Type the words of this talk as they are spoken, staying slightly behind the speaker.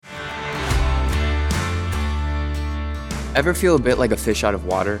Ever feel a bit like a fish out of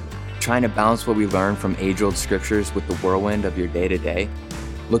water, trying to balance what we learn from age-old scriptures with the whirlwind of your day-to-day?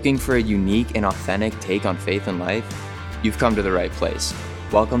 Looking for a unique and authentic take on faith and life? You've come to the right place.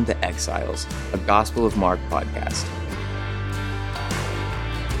 Welcome to Exiles, a Gospel of Mark podcast.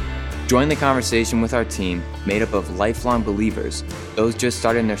 Join the conversation with our team made up of lifelong believers, those just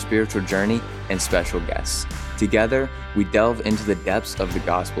starting their spiritual journey, and special guests. Together, we delve into the depths of the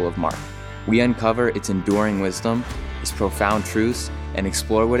Gospel of Mark. We uncover its enduring wisdom, its profound truths, and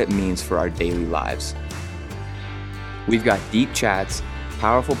explore what it means for our daily lives. We've got deep chats,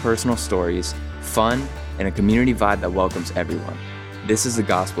 powerful personal stories, fun, and a community vibe that welcomes everyone. This is the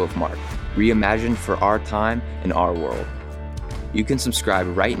Gospel of Mark, reimagined for our time and our world. You can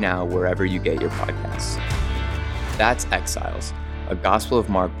subscribe right now wherever you get your podcasts. That's Exiles, a Gospel of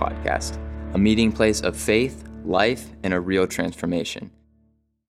Mark podcast, a meeting place of faith, life, and a real transformation.